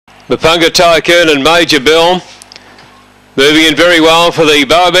Mapunga Tycoon and Major Bill. Moving in very well for the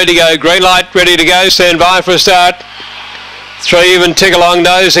Boa Bendigo. Green light ready to go. Stand by for a start. 3 even Tick Along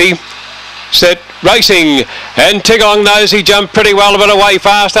Nosy. Set racing, and Tick Along Nosy jumped pretty well, a bit away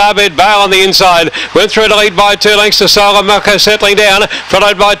fast. Abed Bale on the inside, went through to lead by 2 lengths to Saramaka, settling down,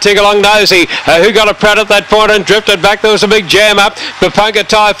 followed by Tick Along Nosy, who got a prat at that point and drifted back. There was a big jam up. Mapunga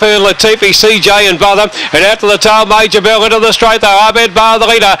Typhoon, Latifi, CJ and Bother, and out to the tail, Major Bill into the straight though. Abed Bale the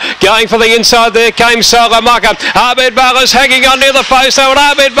leader, going for the inside. There came Saramaka. Abed Bale is hanging on near the post though, and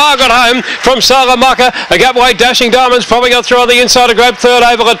Abed Bale got home from Saramaka. A gap away, Dashing Diamonds probably got through on the inside to grab third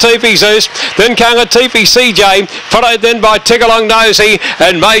over Latifi Zeus. Then came Latifi CJ, followed then by Tick Along Nosy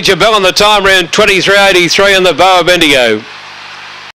and Major Bill on the time round 23.83 in the Boa Bendigo.